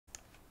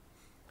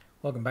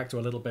Welcome back to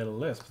a little bit of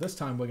Lisp. This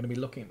time we're going to be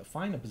looking at the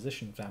find and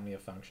position family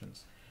of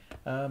functions,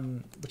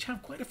 which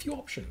have quite a few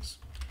options.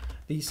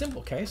 The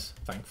simple case,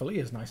 thankfully,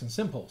 is nice and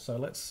simple. So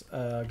let's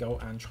go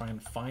and try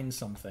and find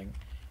something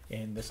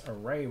in this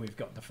array we've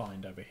got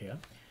defined over here.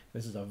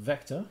 This is a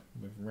vector.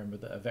 We've remembered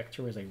that a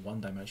vector is a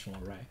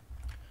one-dimensional array.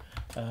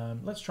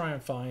 Let's try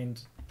and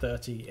find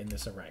 30 in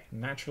this array.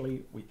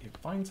 Naturally, it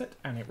finds it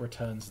and it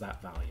returns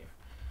that value.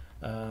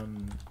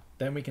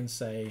 Then we can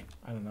say,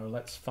 I don't know,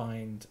 let's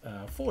find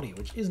 40,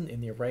 which isn't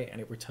in the array,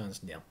 and it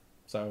returns nil.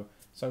 So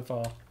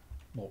far,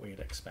 what we'd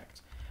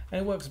expect.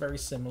 And it works very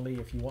similarly.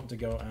 If you want to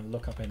go and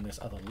look up in this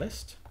other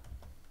list,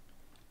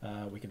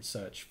 we can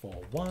search for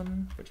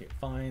 1, which it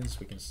finds.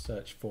 We can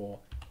search for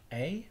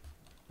a.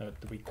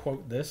 We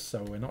quote this,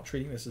 so we're not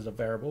treating this as a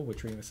variable, we're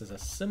treating this as a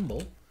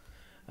symbol.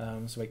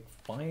 So it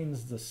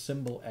finds the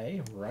symbol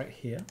a right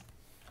here.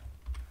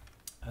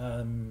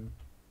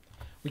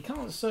 We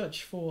can't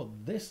search for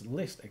this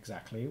list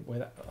exactly,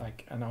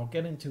 and I'll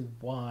get into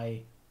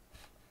why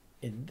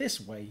in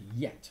this way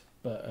yet,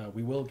 but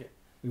we will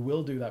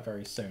do that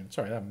very soon.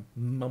 Sorry, I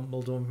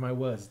mumbled on my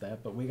words there,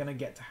 but we're going to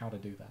get to how to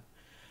do that.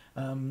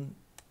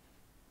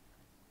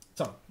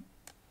 So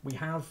we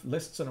have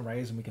lists and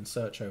arrays, and we can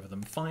search over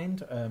them.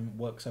 Find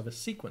works over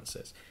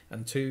sequences,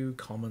 and two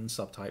common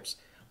subtypes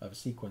of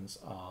sequence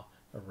are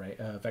array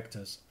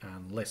vectors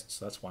and lists.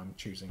 So that's why I'm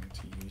choosing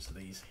to use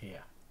these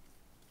here.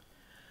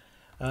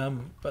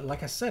 But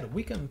like I said,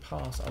 we can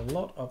pass a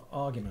lot of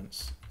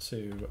arguments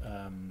to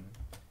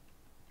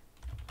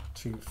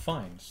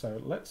find. So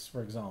let's,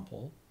 for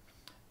example,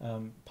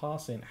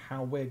 pass in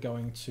how we're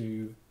going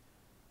to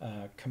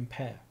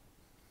compare.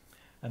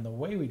 And the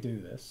way we do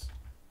this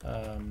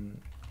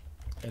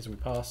is we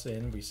pass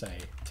in, we say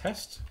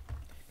test.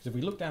 Because if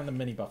we look down the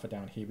mini buffer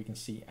down here, we can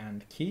see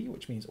and key,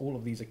 which means all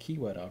of these are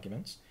keyword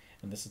arguments.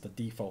 And this is the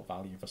default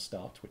value for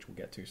start, which we'll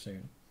get to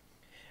soon.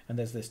 And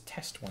there's this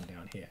test one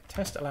down here.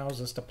 Test allows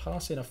us to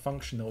pass in a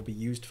function that will be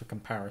used for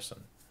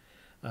comparison.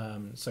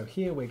 So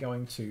here we're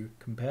going to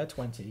compare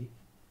 20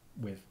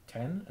 with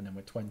 10, and then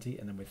with 20,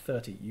 and then with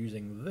 30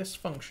 using this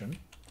function.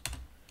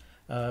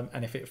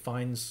 And if it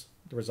finds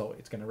the result,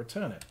 it's going to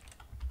return it.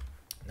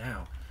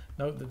 Now,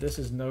 note that this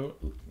is no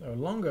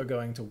longer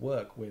going to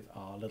work with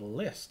our little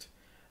list.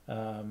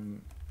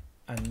 And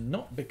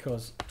not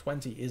because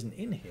 20 isn't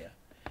in here,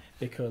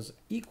 because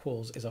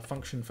equals is a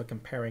function for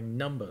comparing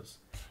numbers.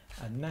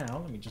 And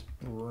now, let me just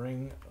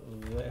bring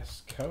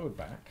this code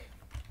back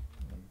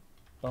and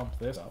bump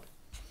this up.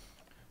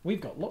 We've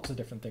got lots of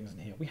different things in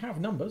here. We have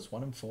numbers,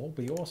 1 and 4.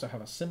 We also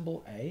have a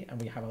symbol A, and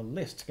we have a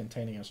list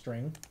containing a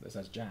string that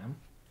says jam.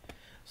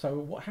 So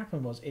what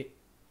happened was it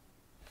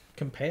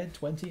compared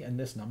 20 and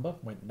this number,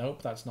 went,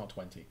 nope, that's not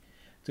 20.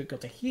 So it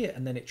got to here,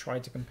 and then it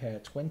tried to compare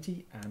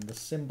 20 and the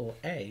symbol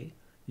A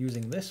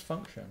using this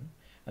function.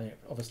 And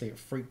obviously it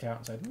freaked out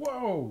and said,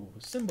 whoa,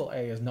 symbol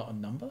A is not a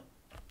number.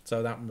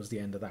 So that was the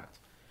end of that.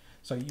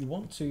 So you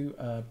want to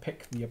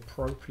pick the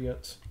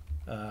appropriate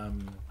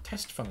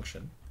test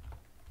function.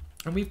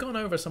 And we've gone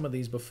over some of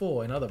these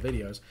before in other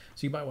videos.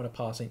 So you might want to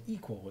pass in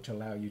equal, which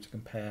allow you to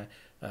compare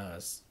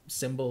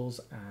symbols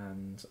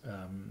and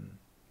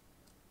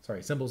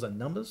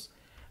numbers.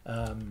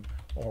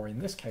 Or in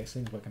this case,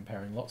 since we're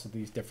comparing lots of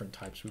these different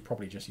types, we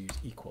probably just use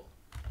equal.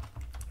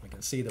 We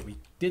can see that we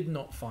did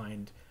not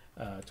find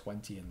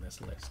 20 in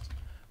this list.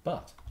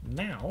 But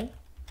now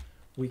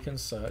we can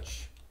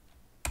search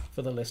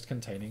for the list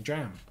containing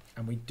jam,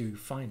 and we do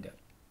find it.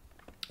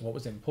 What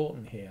was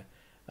important here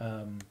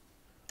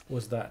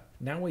was that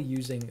now we're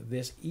using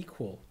this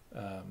equal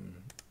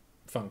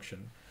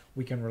function.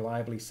 We can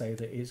reliably say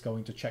that it's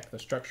going to check the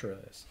structure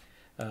of this.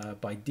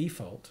 By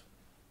default,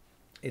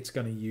 it's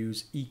going to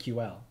use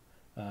EQL,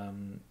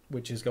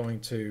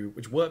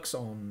 which works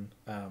on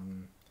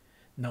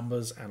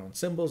numbers and on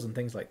symbols and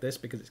things like this,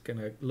 because it's going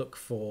to look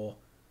for,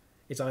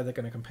 it's either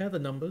going to compare the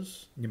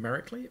numbers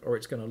numerically, or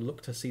it's going to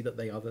look to see that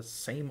they are the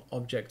same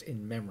object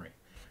in memory.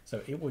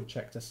 So it would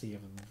check to see if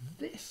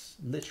this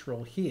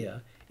literal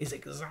here is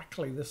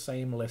exactly the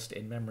same list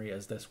in memory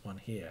as this one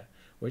here,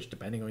 which,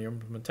 depending on your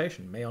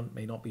implementation, may or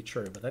may not be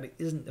true, but that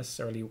isn't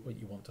necessarily what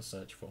you want to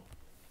search for.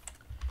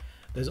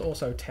 There's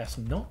also test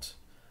not,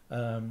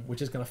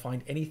 which is going to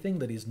find anything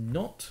that is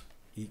not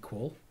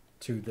equal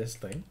to this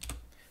thing.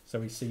 So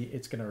we see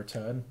it's going to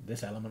return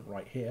this element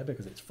right here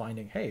because it's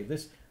finding, hey,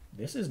 this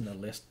isn't a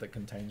list that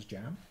contains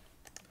jam.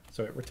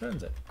 So it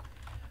returns it.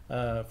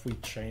 If we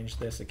change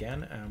this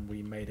again and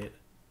we made it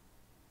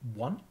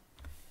 1,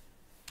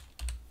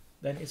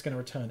 then it's going to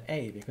return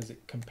A because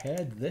it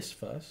compared this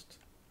first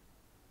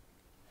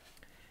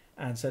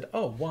and said,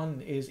 oh,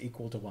 1 is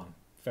equal to 1.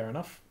 Fair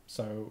enough.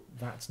 So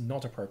that's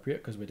not appropriate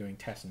because we're doing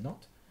test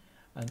not.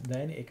 And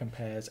then it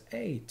compares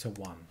A to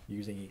 1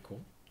 using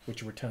equal,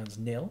 which returns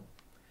nil,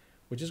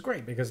 which is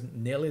great because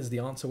nil is the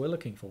answer we're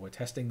looking for. We're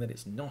testing that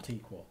it's not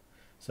equal.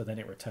 So then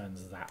it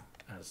returns that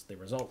as the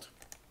result.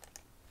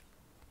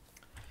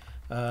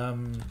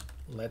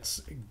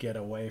 Let's get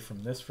away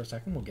from this for a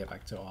second. We'll get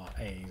back to our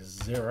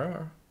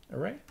A0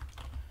 array.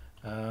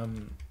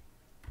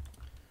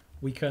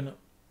 We can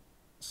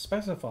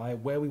specify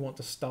where we want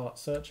to start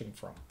searching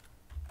from.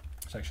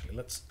 So actually,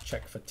 let's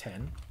check for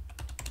 10,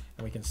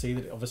 and we can see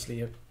that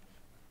obviously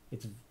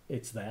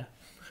it's there.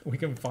 We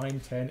can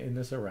find 10 in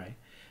this array,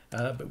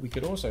 but we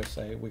could also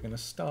say we're going to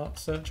start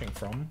searching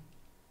from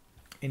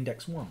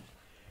index 1.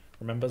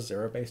 Remember,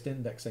 zero-based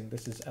indexing,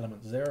 this is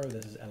element 0,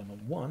 this is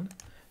element 1.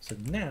 So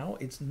now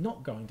it's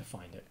not going to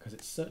find it because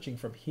it's searching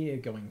from here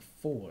going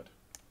forward.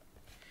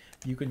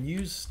 You can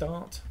use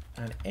start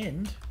and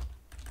end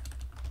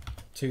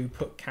to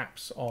put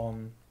caps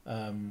on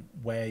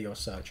where you're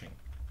searching.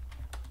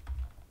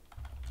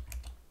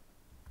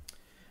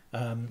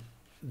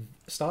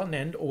 Start and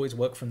end always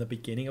work from the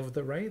beginning of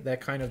the array. They're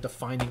kind of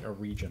defining a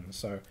region.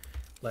 So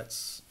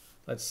let's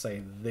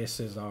say this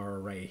is our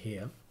array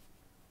here.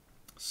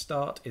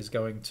 Start is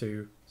going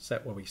to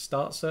set where we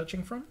start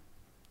searching from.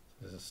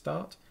 There's a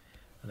start,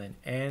 and then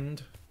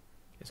end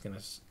is going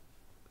to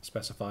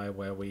specify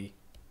where we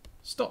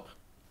stop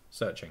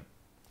searching.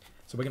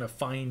 So we're going to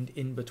find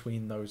in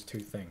between those two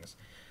things.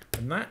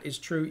 And that is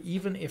true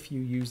even if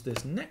you use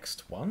this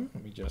next one.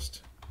 Let me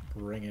just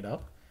bring it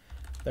up.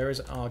 There is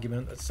an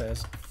argument that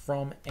says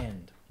from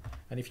end.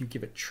 And if you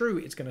give it true,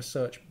 it's going to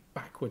search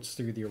backwards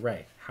through the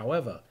array.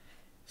 However,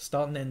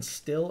 start and end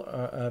still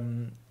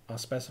are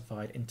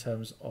specified in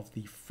terms of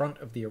the front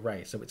of the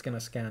array. So it's going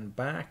to scan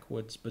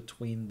backwards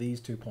between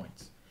these 2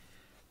 points.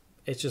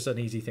 It's just an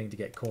easy thing to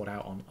get caught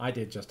out on. I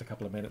did just a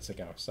couple of minutes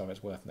ago, so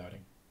it's worth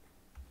noting.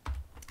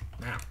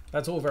 Now,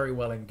 that's all very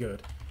well and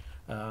good.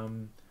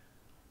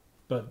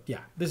 But yeah,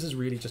 this is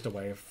really just a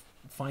way of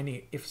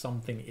finding if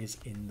something is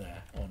in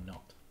there or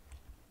not.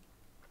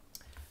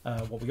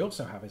 What we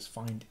also have is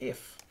find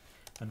if.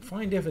 And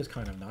find if is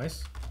kind of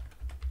nice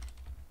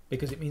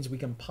because it means we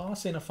can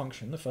pass in a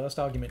function. The first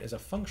argument is a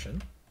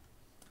function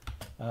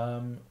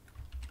that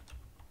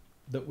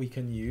we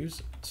can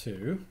use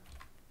to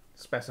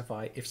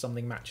specify if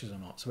something matches or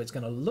not. So it's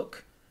going to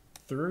look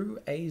through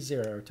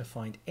A0 to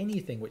find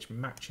anything which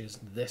matches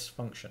this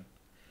function.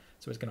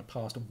 So it's going to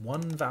pass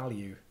one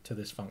value to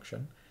this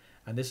function,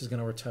 and this is going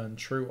to return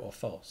true or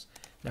false.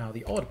 Now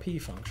the odd p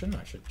function,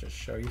 I should just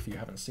show you if you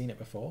haven't seen it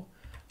before,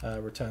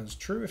 returns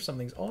true if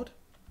something's odd,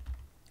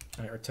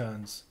 and it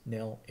returns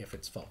nil if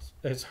it's false.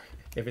 Sorry,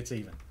 if it's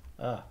even.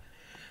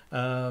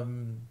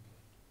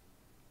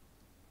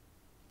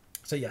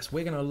 So yes,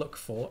 we're going to look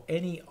for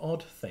any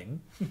odd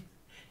thing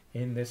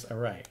in this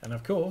array. And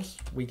of course,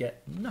 we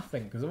get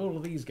nothing because all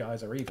of these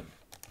guys are even.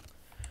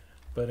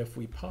 But if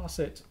we pass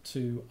it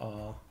to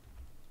our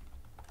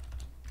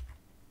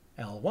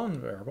L1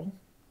 variable,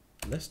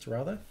 list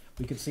rather,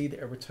 we can see that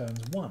it returns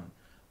 1.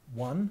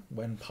 1,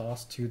 when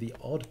passed to the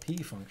odd p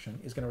function,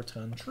 is going to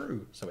return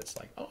true. So it's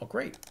like, oh,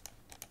 great.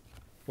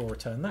 We'll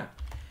return that.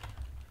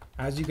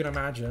 As you can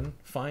imagine,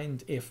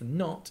 find if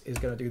not is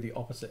going to do the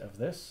opposite of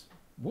this.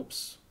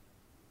 Whoops.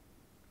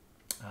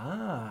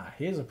 Ah,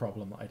 here's a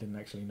problem that I didn't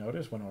actually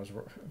notice when I was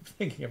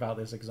thinking about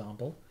this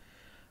example.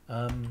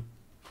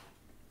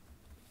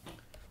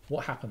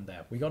 What happened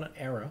there? We got an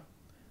error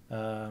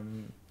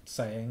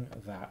saying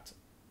that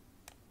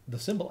the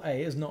symbol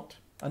A is not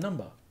a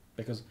number,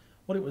 because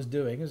what it was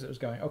doing is it was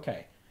going,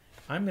 okay,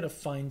 I'm going to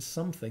find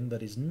something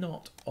that is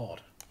not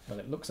odd. Well,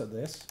 it looks at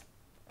this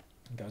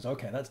and goes,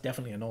 okay, that's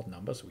definitely an odd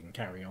number, so we can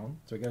carry on.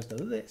 So it goes to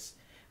this,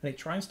 and it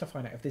tries to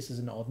find out if this is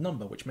an odd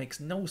number, which makes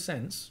no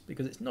sense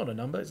because it's not a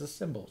number, it's a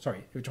symbol.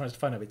 Sorry, it tries to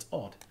find out if it's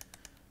odd,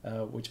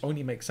 which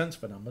only makes sense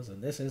for numbers,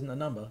 and this isn't a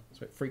number,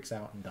 so it freaks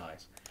out and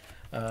dies.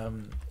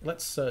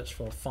 Let's search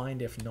for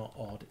find if not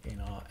odd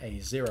in our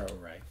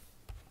A0 array.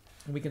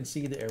 And we can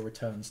see that it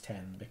returns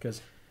 10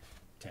 because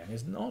 10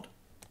 isn't odd.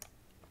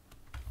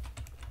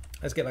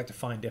 Let's get back to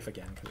find if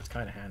again because it's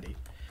kind of handy.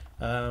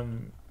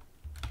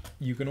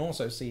 You can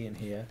also see in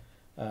here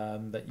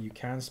that you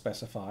can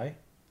specify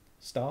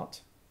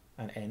start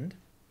and end,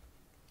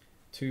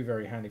 two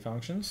very handy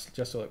functions,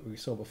 just like we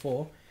saw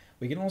before.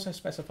 We can also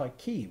specify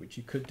key, which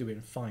you could do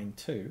in find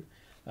too,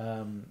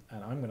 and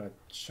I'm going to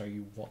show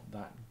you what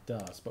that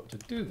does. But to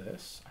do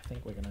this, I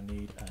think we're going to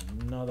need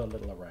another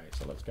little array.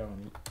 So let's go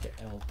and get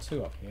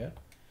L2 up here.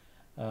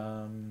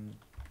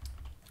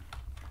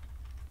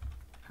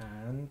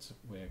 And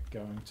we're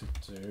going to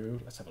do,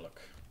 let's have a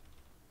look.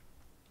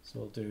 So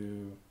we'll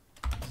do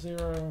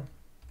 0,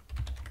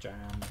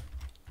 jam,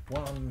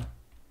 1,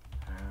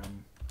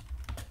 ham,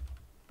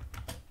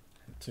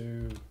 and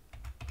 2,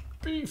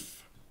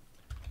 beef.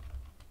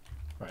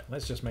 Right,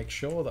 let's just make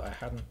sure that I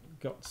hadn't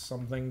got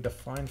something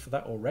defined for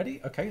that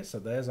already. Okay, so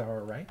there's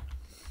our array.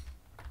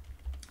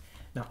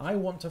 Now I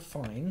want to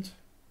find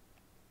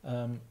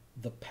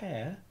the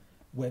pair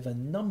where the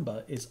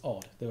number is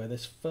odd, where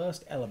this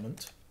first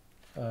element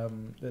of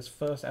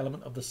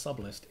the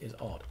sublist is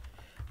odd.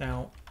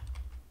 Now,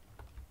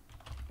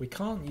 we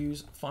can't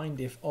use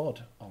find if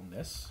odd on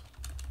this.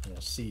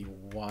 We'll see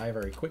why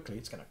very quickly.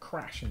 It's going to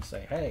crash and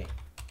say, hey,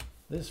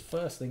 this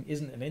first thing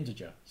isn't an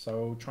integer.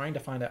 So trying to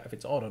find out if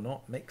it's odd or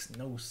not makes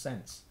no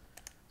sense.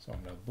 So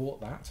I'm going to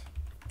abort that.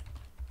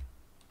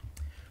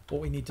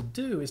 What we need to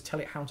do is tell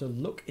it how to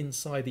look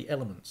inside the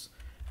elements.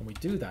 And we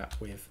do that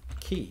with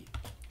key.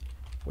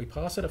 we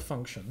pass it a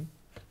function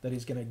that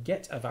is going to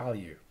get a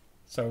value.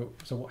 So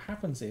what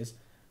happens is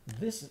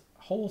this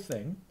whole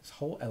thing, this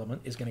whole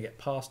element is going to get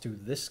passed to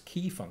this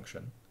key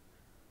function,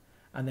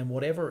 and then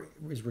whatever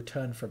is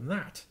returned from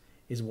that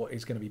is what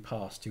is going to be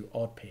passed to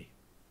odd p.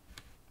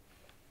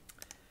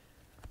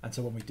 And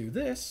so when we do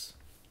this,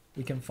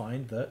 we can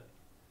find that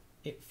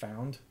it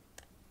found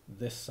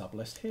this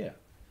sublist here.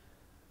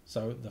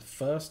 So the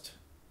first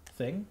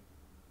thing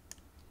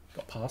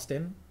got passed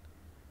in,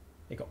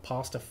 it got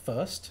passed to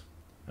first,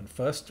 and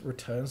first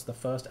returns the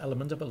first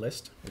element of a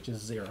list, which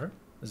is 0.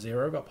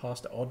 0 got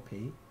passed to odd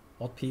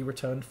p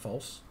returned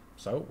false,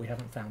 so we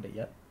haven't found it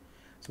yet.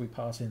 So we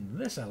pass in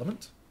this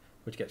element,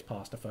 which gets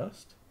passed to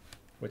first,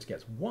 which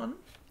gets 1,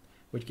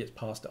 which gets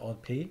passed to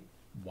odd p.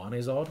 1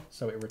 is odd,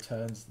 so it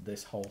returns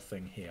this whole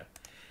thing here.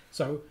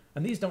 So,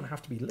 and these don't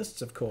have to be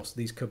lists, of course.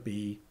 These could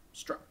be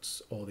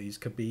structs, or these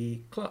could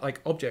be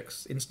like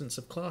objects, instance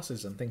of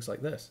classes and things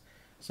like this.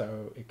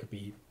 So it could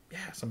be,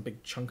 yeah, some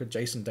big chunk of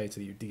JSON data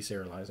that you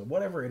deserialize or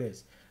whatever it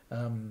is.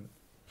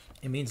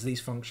 It means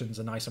these functions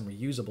are nice and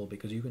reusable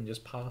because you can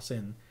just pass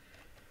in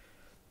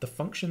the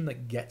function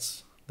that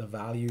gets the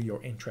value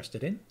you're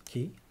interested in,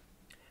 key,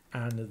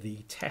 and the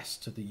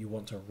test that you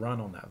want to run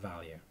on that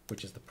value,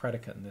 which is the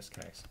predicate in this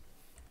case.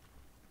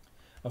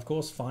 Of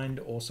course, find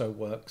also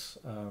works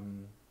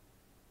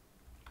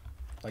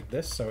like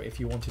this. So if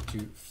you wanted to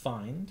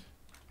find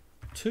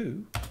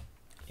 2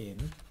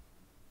 in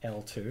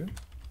L2,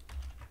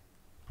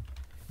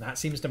 that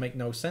seems to make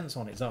no sense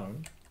on its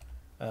own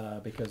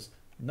because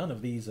none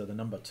of these are the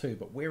number 2,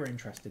 but we're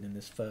interested in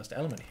this first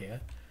element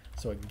here.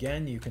 So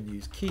again, you can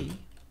use key,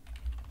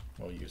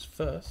 or use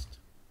first,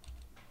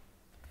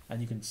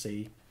 and you can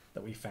see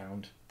that we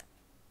found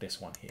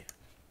this one here.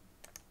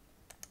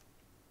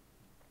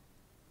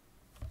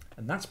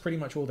 And that's pretty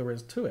much all there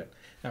is to it.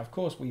 Now, of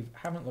course, we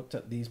haven't looked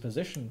at these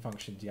position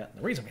functions yet. And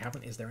the reason we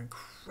haven't is they're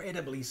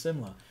incredibly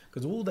similar,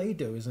 because all they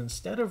do is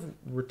instead of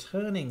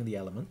returning the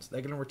element,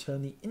 they're going to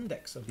return the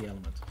index of the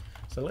element.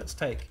 So let's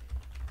take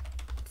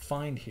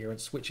find here and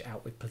switch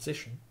out with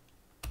position,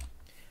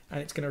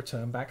 and it's going to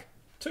return back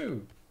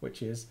 2,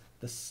 which is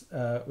this,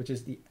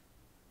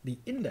 the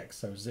index.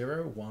 So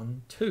 0,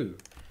 1, 2.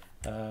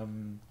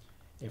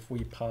 If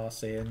we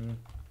pass in,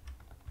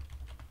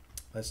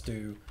 let's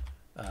do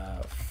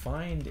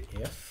find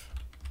if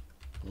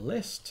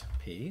list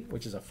p,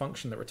 which is a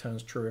function that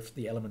returns true if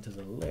the element is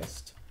a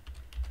list.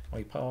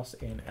 We pass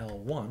in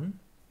L1,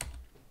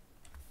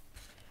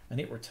 and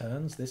it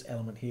returns this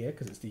element here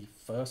because it's the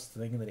first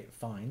thing that it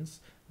finds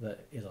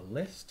that is a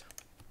list.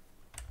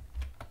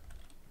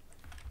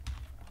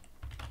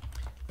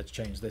 Let's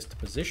change this to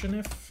position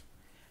if,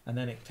 and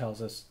then it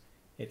tells us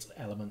its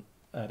element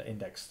at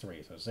index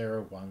 3. So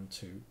 0, 1,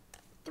 2,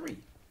 3.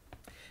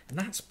 And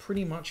that's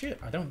pretty much it.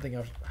 I don't think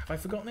have I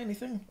forgotten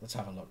anything? Let's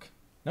have a look.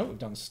 No, we've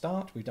done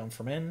start, we've done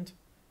from end,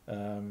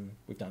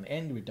 we've done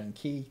end, we've done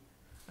key,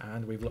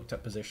 and we've looked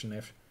at position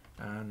if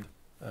and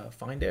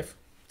find if.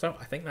 So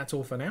I think that's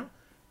all for now.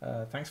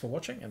 Thanks for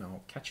watching, and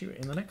I'll catch you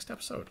in the next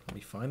episode. Let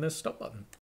me find this stop button.